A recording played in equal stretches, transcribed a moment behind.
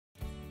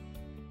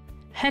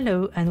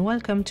Hello and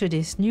welcome to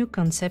this new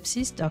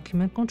Consepsys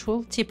document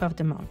control tip of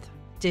the month.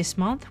 This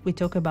month we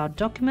talk about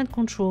document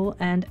control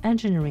and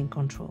engineering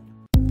control.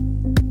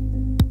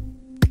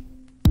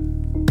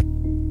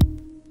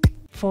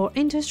 For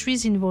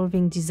industries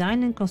involving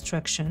design and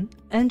construction,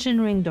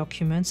 engineering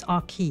documents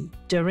are key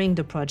during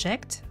the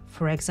project,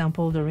 for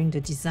example during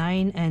the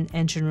design and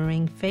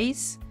engineering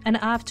phase, and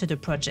after the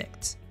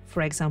project,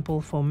 for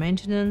example for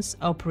maintenance,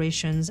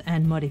 operations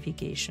and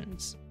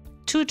modifications.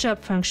 Two job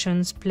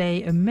functions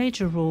play a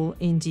major role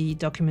in the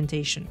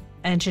documentation: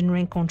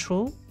 engineering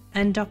control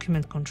and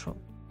document control.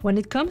 When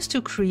it comes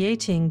to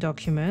creating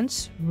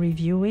documents,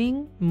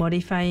 reviewing,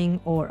 modifying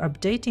or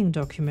updating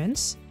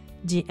documents,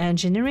 the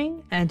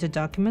engineering and the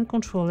document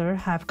controller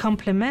have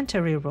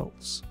complementary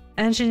roles.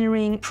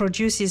 Engineering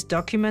produces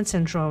documents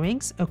and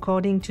drawings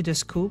according to the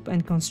scope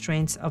and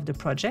constraints of the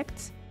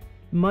project,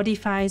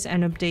 modifies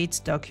and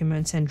updates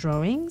documents and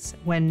drawings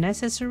when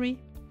necessary,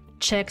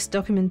 checks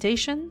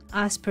documentation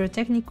as per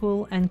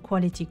technical and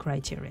quality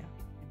criteria.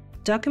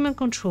 Document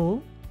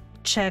control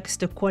checks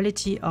the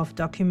quality of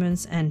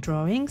documents and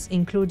drawings,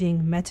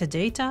 including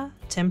metadata,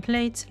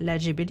 templates,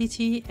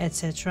 legibility,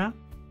 etc.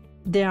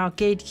 They are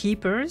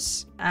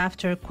gatekeepers.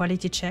 After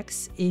quality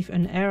checks, if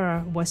an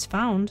error was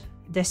found,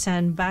 they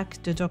send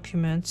back the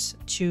documents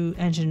to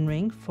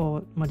engineering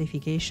for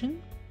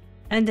modification,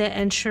 and they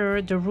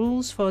ensure the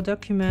rules for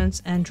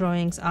documents and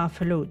drawings are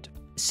followed.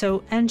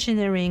 So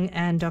engineering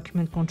and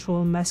document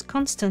control must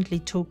constantly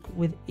talk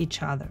with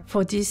each other.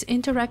 For this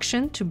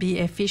interaction to be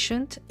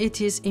efficient, it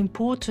is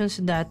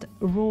important that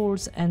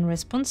roles and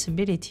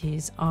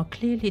responsibilities are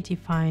clearly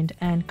defined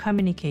and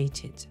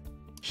communicated.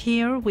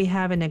 Here we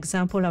have an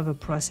example of a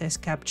process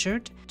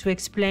captured to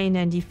explain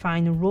and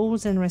define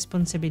roles and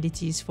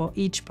responsibilities for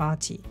each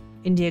party.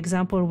 In the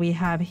example we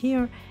have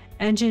here,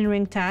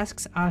 engineering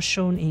tasks are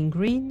shown in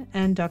green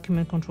and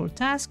document control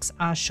tasks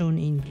are shown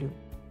in blue.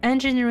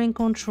 Engineering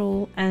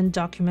control and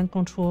document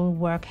control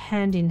work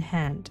hand in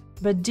hand,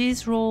 but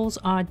these roles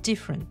are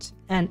different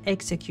and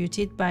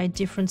executed by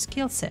different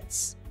skill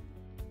sets: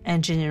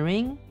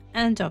 engineering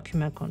and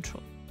document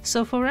control.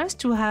 So for us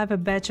to have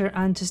a better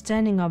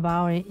understanding of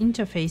our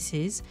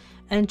interfaces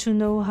and to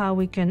know how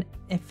we can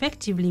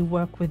effectively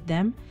work with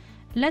them,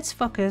 let's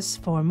focus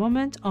for a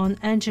moment on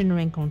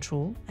engineering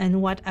control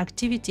and what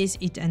activities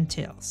it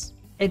entails.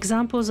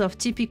 Examples of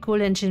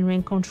typical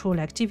engineering control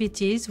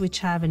activities which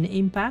have an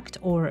impact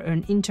or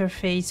an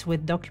interface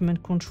with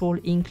document control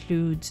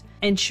include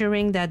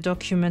ensuring that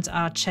documents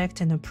are checked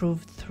and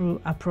approved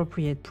through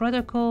appropriate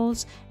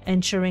protocols,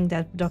 ensuring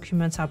that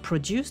documents are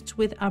produced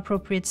with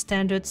appropriate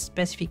standards,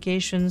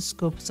 specifications,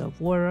 scopes of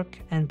work,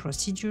 and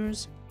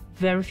procedures,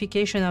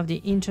 verification of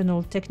the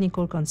internal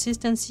technical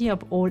consistency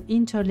of all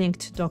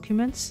interlinked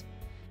documents,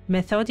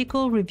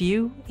 methodical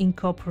review,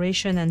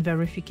 incorporation and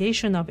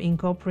verification of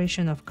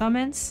incorporation of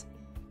comments,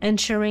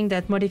 ensuring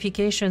that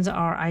modifications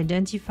are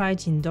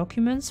identified in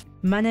documents,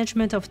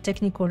 management of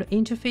technical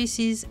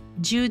interfaces,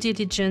 due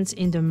diligence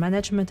in the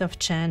management of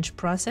change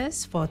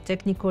process for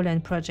technical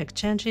and project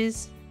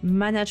changes,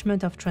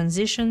 management of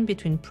transition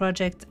between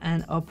project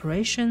and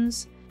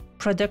operations,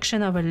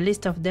 production of a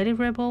list of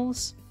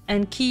deliverables,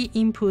 and key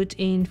input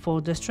in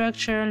for the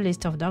structure,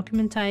 list of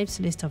document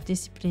types, list of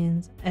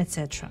disciplines,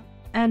 etc.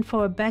 And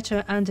for a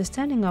better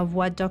understanding of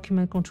what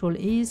document control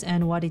is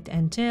and what it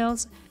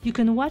entails, you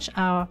can watch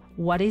our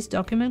What is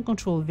Document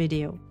Control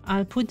video.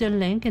 I'll put the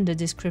link in the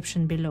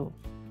description below.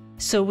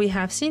 So we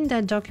have seen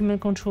that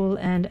document control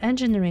and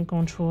engineering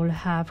control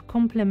have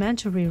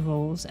complementary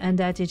roles and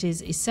that it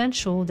is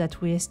essential that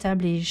we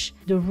establish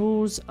the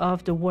rules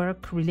of the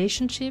work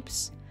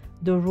relationships,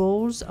 the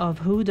roles of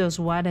who does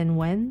what and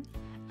when,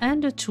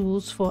 and the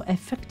tools for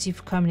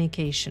effective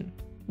communication.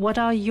 What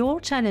are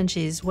your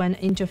challenges when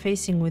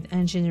interfacing with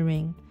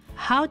engineering?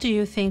 How do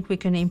you think we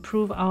can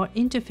improve our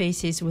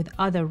interfaces with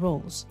other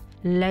roles?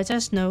 Let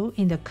us know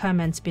in the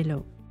comments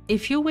below.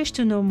 If you wish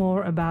to know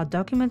more about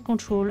document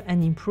control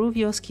and improve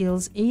your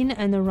skills in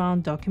and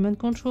around document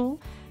control,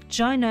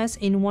 join us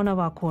in one of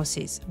our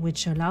courses,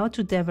 which allow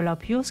to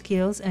develop your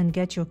skills and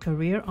get your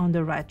career on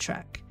the right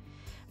track.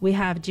 We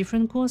have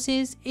different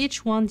courses,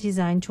 each one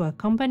designed to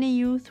accompany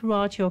you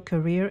throughout your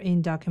career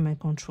in document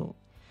control.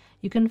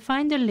 You can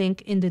find the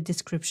link in the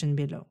description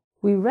below.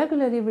 We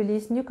regularly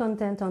release new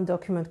content on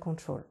document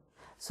control,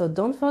 so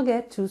don't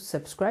forget to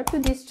subscribe to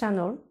this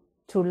channel,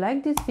 to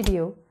like this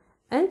video,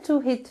 and to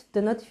hit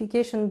the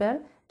notification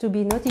bell to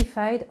be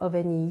notified of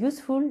any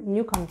useful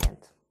new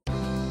content.